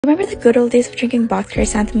Remember the good old days of drinking boxed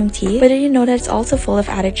chrysanthemum tea? But did you know that it's also full of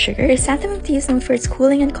added sugar? Chrysanthemum tea is known for its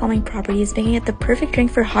cooling and calming properties, making it the perfect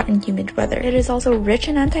drink for hot and humid weather. It is also rich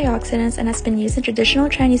in antioxidants and has been used in traditional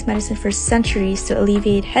Chinese medicine for centuries to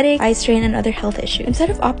alleviate headache, eye strain, and other health issues. Instead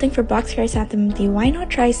of opting for boxed chrysanthemum tea, why not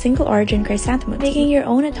try single origin chrysanthemum tea? Making your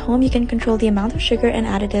own at home, you can control the amount of sugar and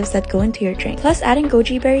additives that go into your drink. Plus, adding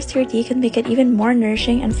goji berries to your tea can make it even more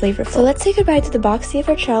nourishing and flavorful. So let's say goodbye to the boxed tea of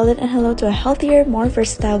our childhood and hello to a healthier, more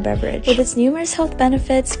versatile beverage. With its numerous health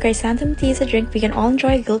benefits, chrysanthemum tea is a drink we can all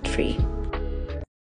enjoy guilt-free.